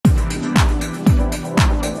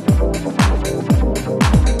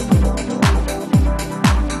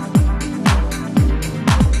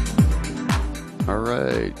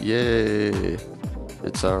right, yay!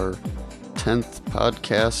 It's our 10th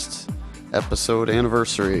podcast episode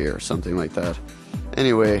anniversary or something like that.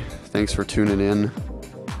 Anyway, thanks for tuning in.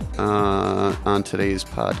 On today's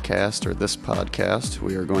podcast, or this podcast,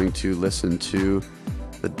 we are going to listen to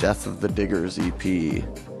The Death of the Diggers EP,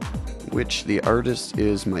 which the artist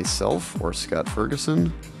is myself, or Scott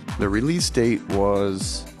Ferguson. The release date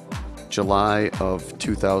was July of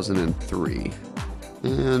 2003.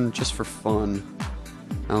 And just for fun,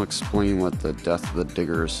 I'll explain what the Death of the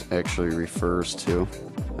Diggers actually refers to.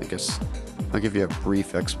 I guess I'll give you a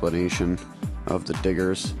brief explanation of the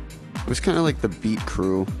Diggers. It was kind of like the Beat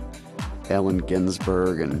Crew, Allen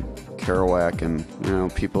Ginsberg and Kerouac and,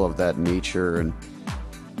 people of that nature, and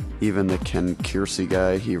even the Ken Kiersey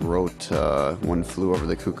guy. He wrote One Flew Over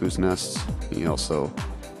the Cuckoo's Nest. He also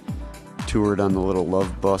toured on the little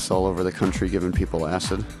love bus all over the country giving people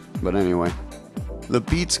acid. But anyway, the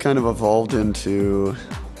Beats kind of evolved into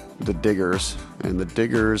the Diggers, and the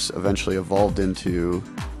Diggers eventually evolved into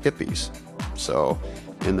hippies. So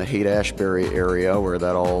in the Haight-Ashbury area where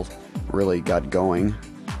that all really got going,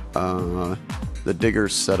 the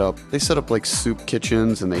Diggers set up like soup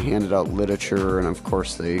kitchens, and they handed out literature, and of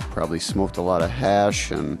course they probably smoked a lot of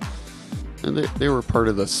hash, and they were part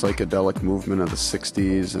of the psychedelic movement of the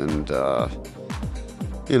 60s, and the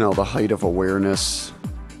height of awareness.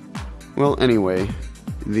 Well, anyway,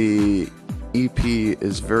 the EP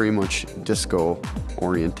is very much disco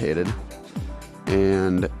orientated,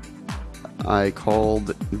 and I called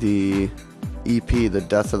the EP The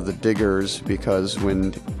Death of the Diggers because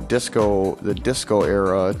when the disco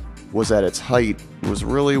era was at its height, was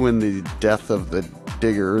really when the death of the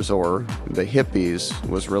Diggers, or the hippies,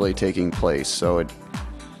 was really taking place. So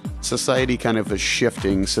society kind of is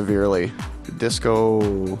shifting severely.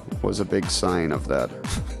 Disco was a big sign of that.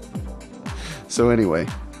 So anyway,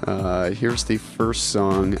 here's the first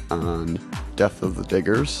song on Death of the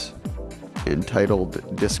Diggers, entitled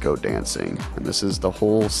Disco Dancing, and this is the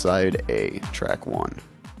whole side A, track 1.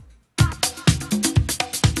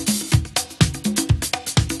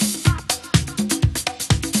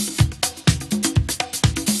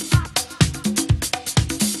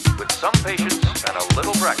 With some patience and a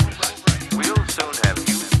little practice, we'll soon have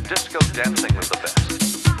you disco dancing with the best.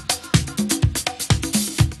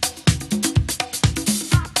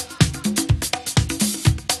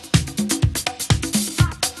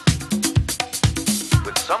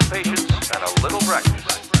 Some patience and a little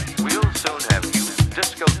practice, we'll soon have you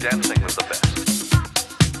disco dancing with the best.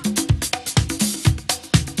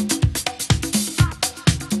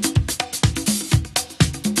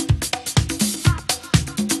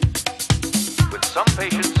 With some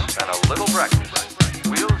patience and a little practice,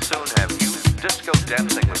 we'll soon have you disco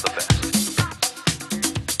dancing with the best. Some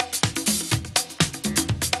patience and a little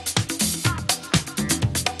practice, we'll soon have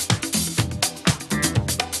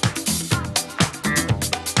you disco dancing with the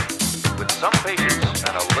best. Some patience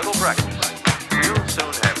and a little practice, we'll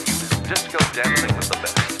soon have you disco dancing with the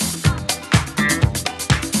best.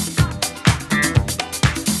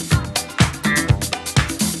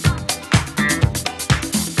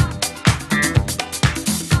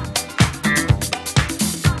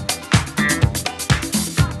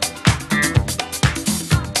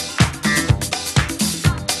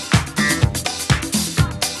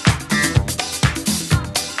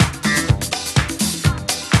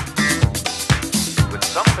 With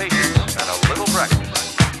some patience and a little practice,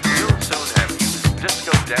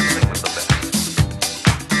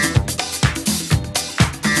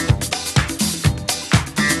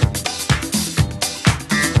 we'll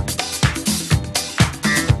soon have you disco dancing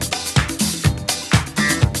with the best.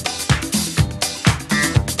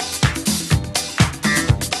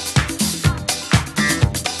 Some patience and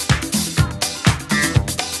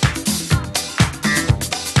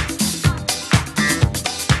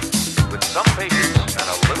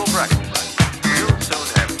a little practice,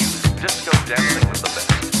 we'll soon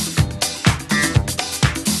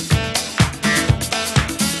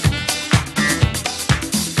have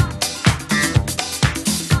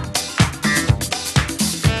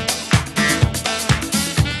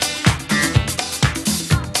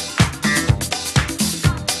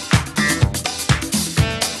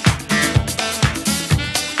you disco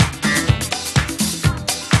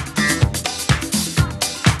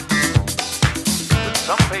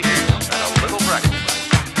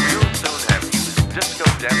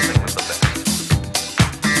dancing with the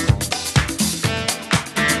best.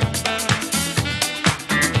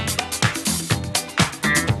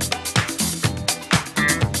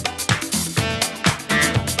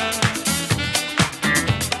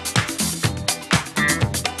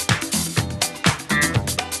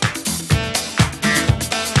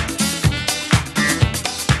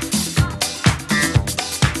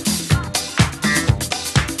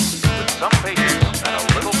 some patience and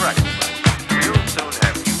a little practice, we'll soon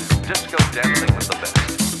have you disco dancing with the best.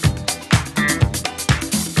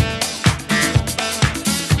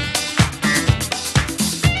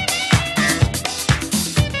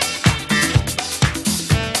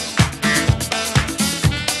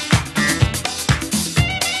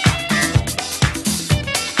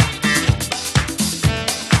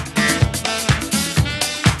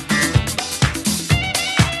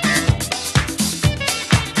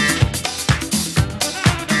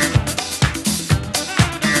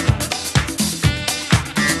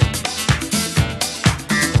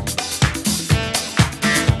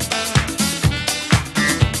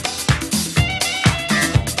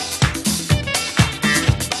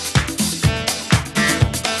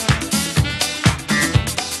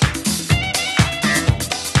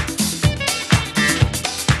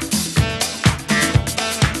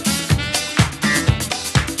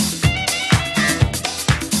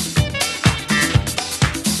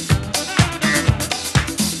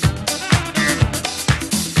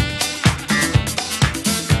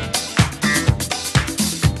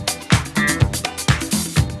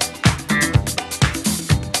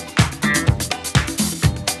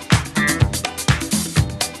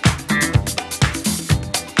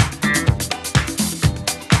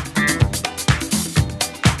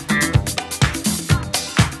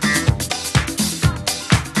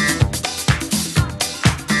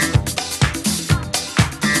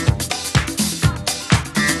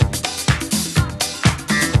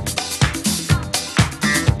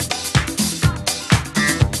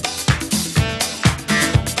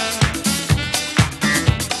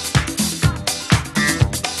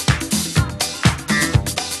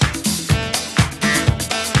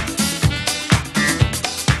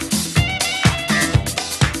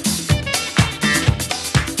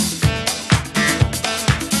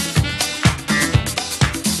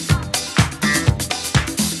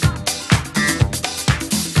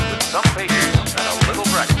 Some patience and a little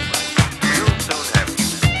practice, we'll soon have you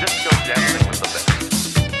disco dancing with the best.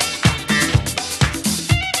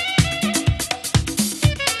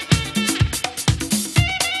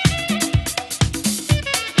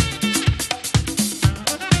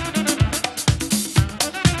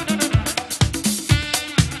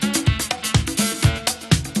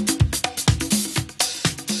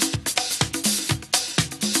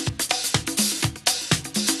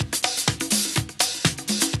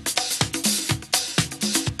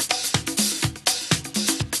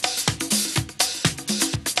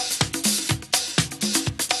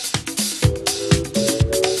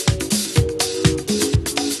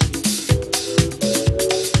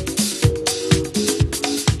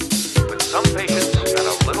 With some patience and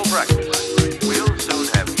a little practice, we'll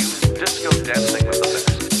soon have you disco dancing with the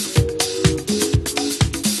best.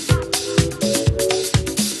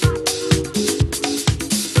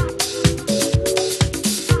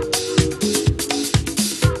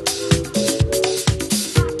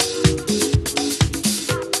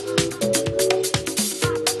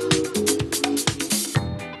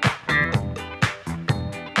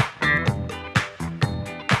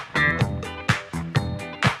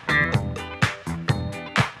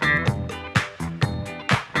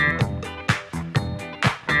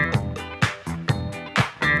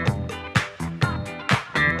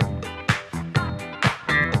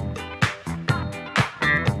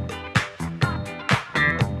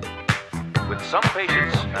 With some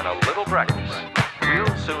patience and a little practice,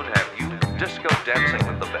 we'll soon have you disco dancing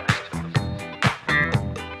with the best.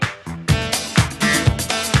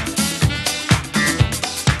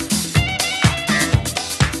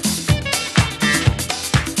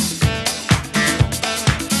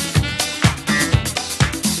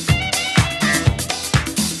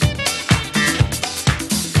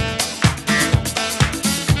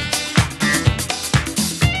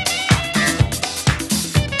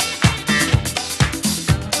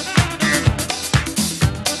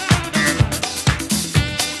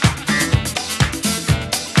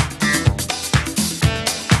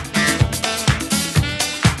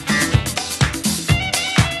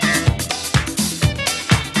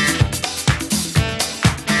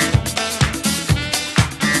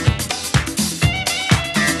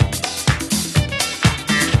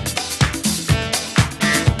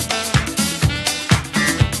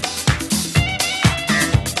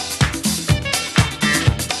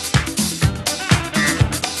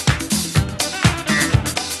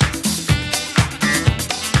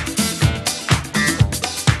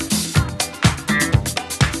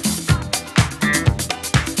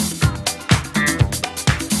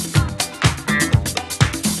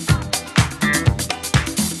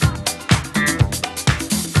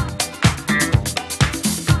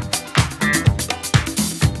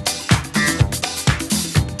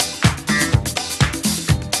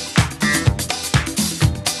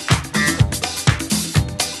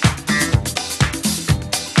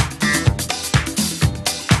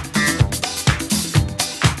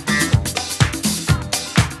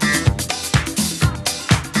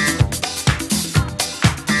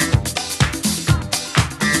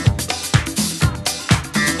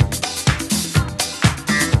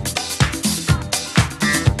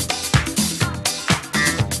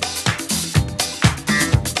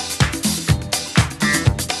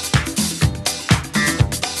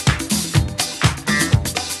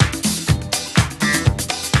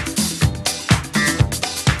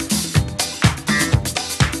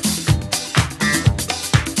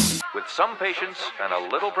 some patience and a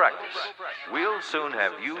little practice, we'll soon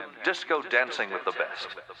have you disco dancing with the best.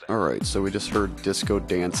 Alright, so we just heard Disco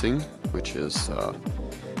Dancing, which is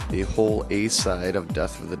the whole A side of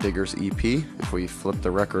Death of the Diggers EP. If we flip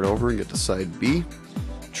the record over and get to side B,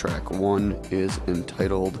 track 1 is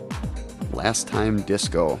entitled Last Time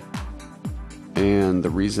Disco. And the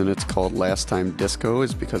reason it's called Last Time Disco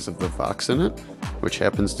is because of the Vox in it, which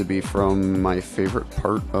happens to be from my favorite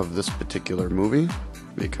part of this particular movie.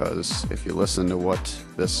 Because if you listen to what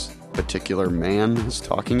this particular man is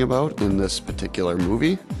talking about in this particular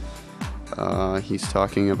movie, he's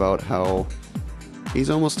talking about how he's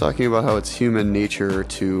almost talking about how it's human nature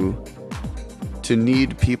to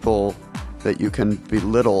need people that you can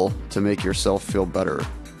belittle to make yourself feel better,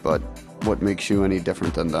 but what makes you any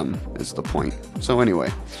different than them is the point. So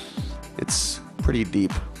anyway, it's pretty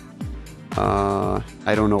deep. I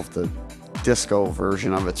don't know if the disco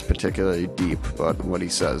version of it's particularly deep, but what he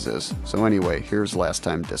says is. So anyway, here's Last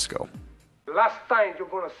Time Disco. Last time you're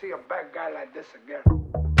gonna see a bad guy like this again.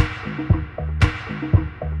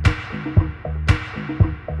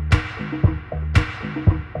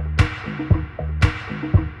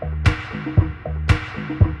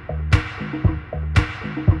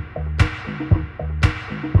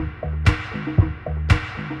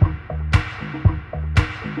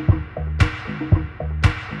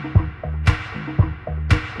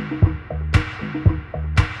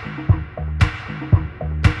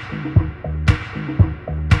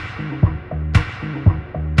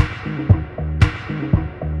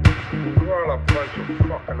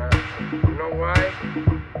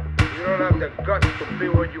 Guts to be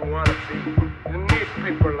what you want to be. You need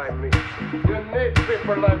people like me. You need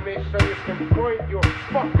people like me so you can point your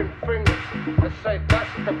fucking fingers and say, that's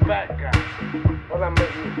the bad guy. Well, I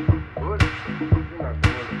make you good. You're not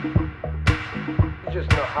good. You just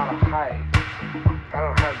know how to hide. I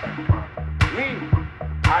don't have that part. Me,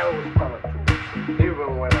 I always tell the truth, even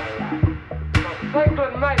when I lie. So say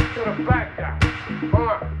good night to the bad guy. Come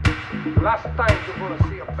on. Last time you're going to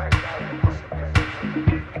see a bad guy like this again.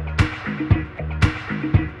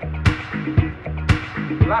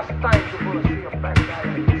 Last time you're gonna see a bad guy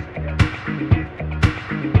like this again.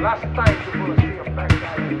 Last time you're gonna see a bad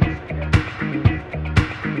guy like this again.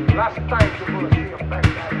 Last time you're gonna see a bad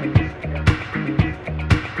guy like this again.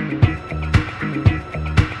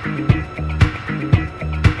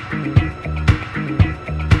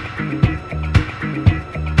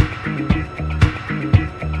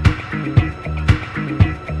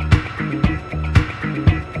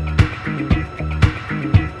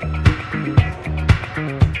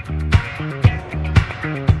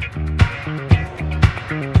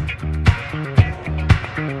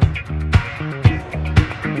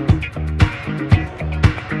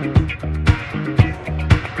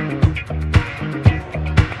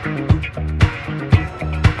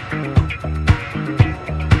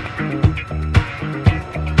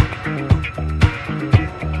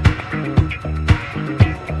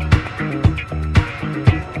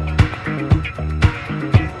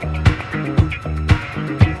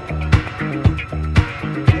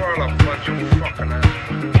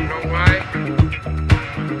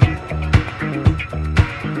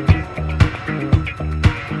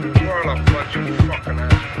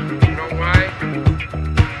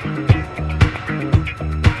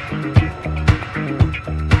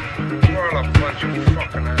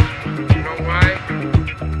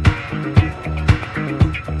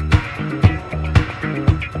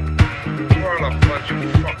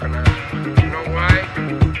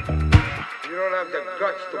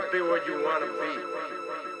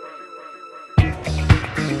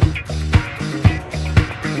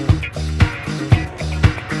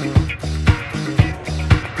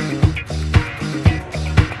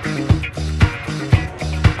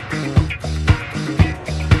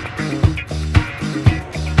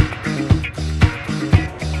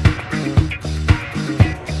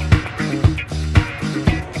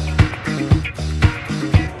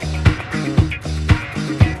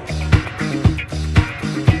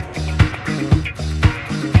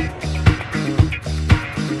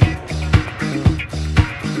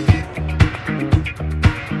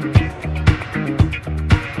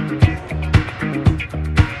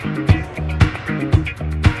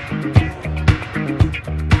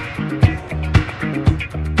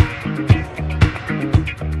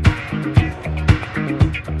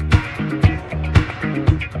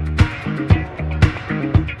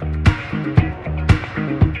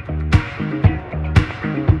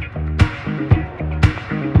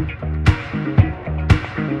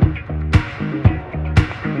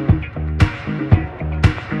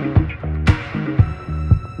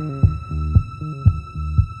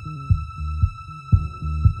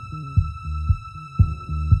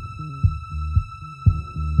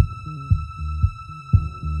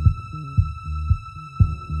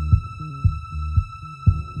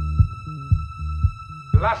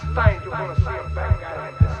 Last time you're gonna see a bad guy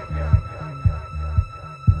like this again.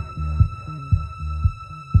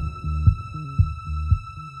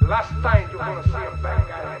 Last time you're gonna see a bad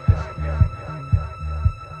guy like this again.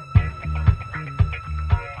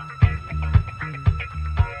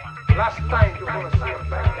 Last time you're gonna see a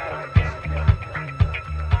bad guy like this again.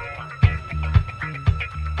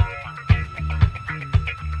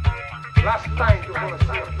 Last time you're gonna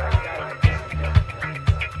see a bad guy like this again.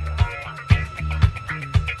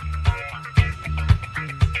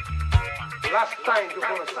 Last time you're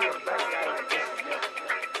gonna see a bad guy like this again.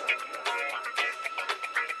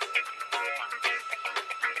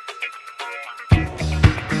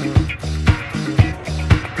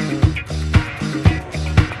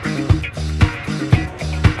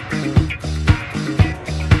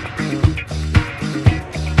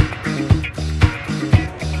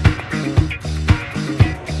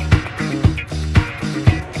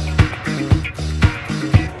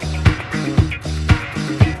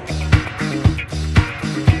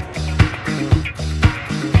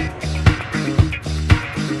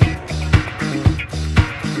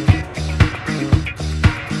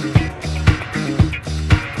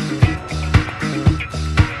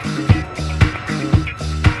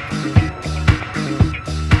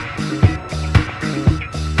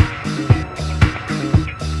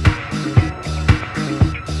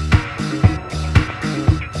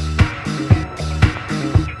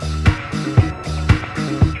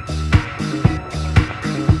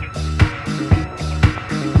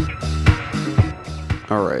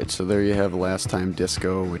 Alright, so there you have Last Time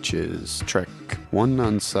Disco, which is track 1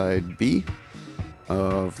 on side B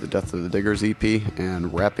of the Death of the Diggers EP,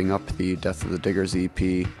 and wrapping up the Death of the Diggers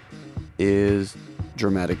EP is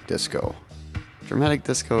Dramatic Disco. Dramatic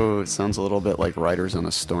Disco sounds a little bit like Riders on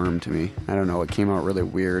a Storm to me. I don't know, it came out really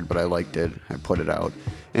weird, but I liked it. I put it out.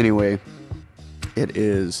 Anyway, it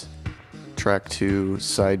is track 2,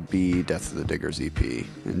 side B, Death of the Diggers EP.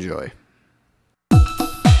 Enjoy.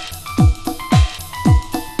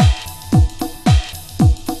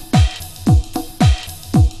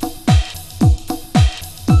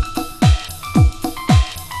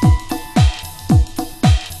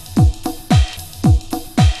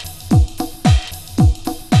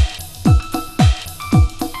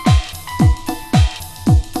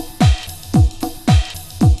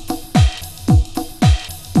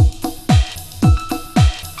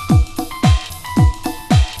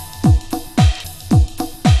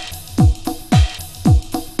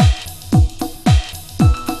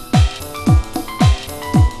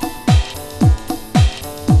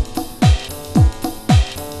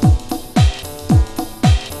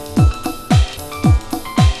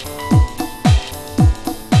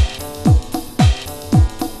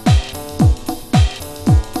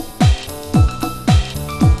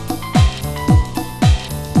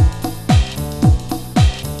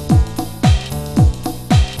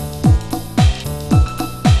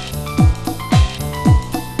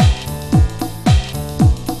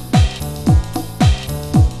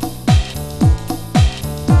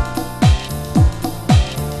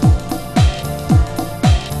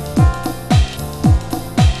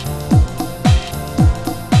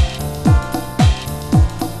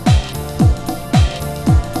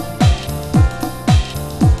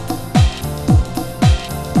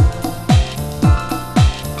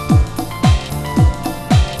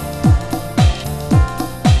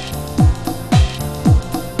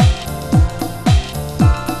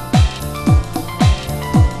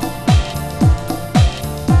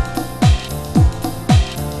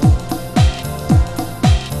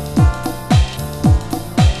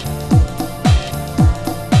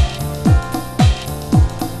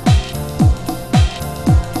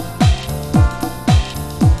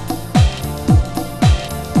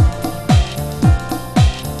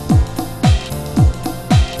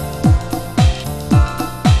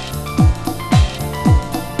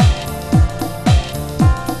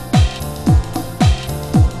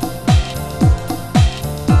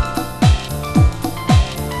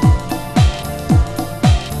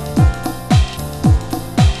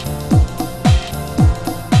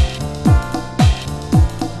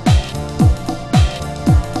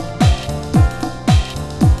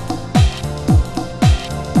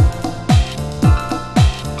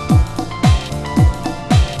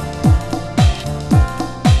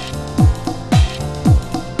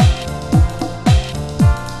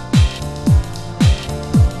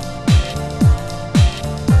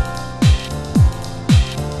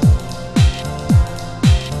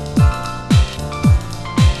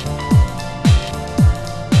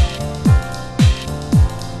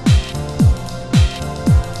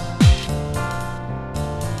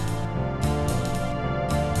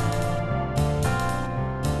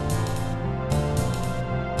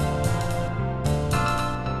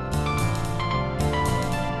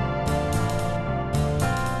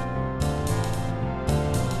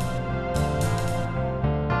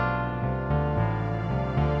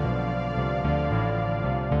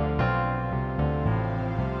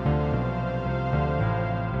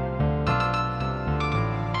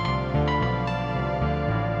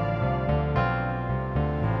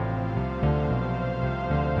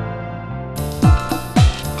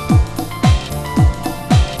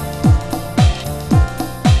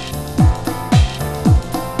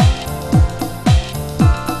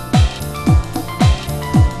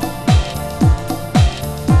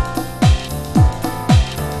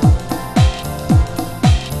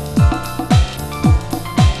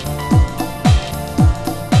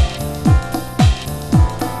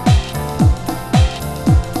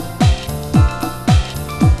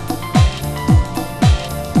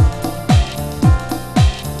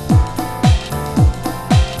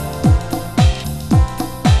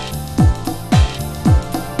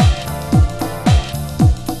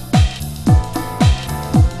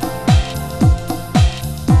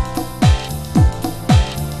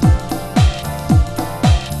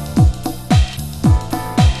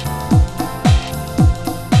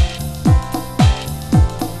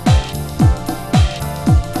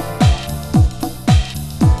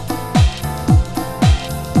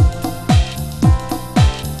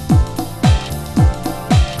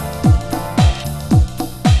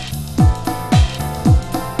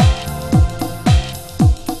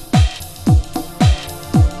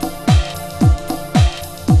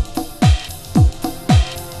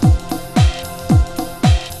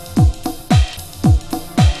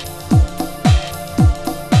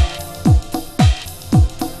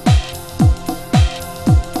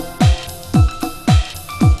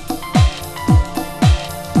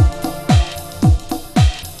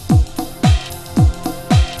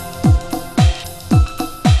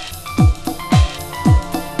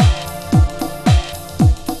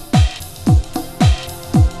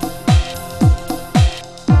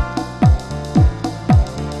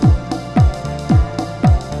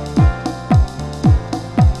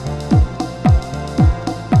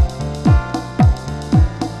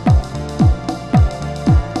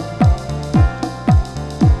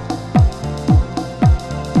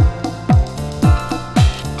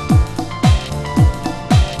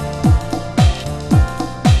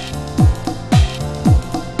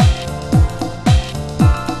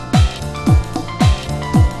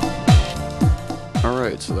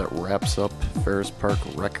 Alright, so that wraps up Ferris Park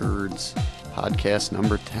Records podcast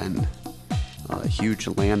number 10. A huge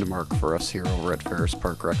landmark for us here over at Ferris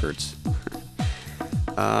Park Records.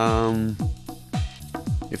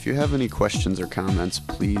 If you have any questions or comments,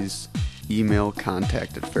 please email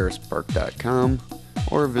contact@ferrispark.com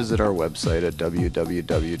or visit our website at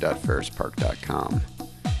www.ferrispark.com.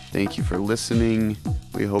 Thank you for listening.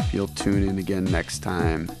 We hope you'll tune in again next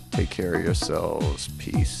time. Take care of yourselves.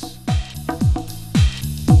 Peace.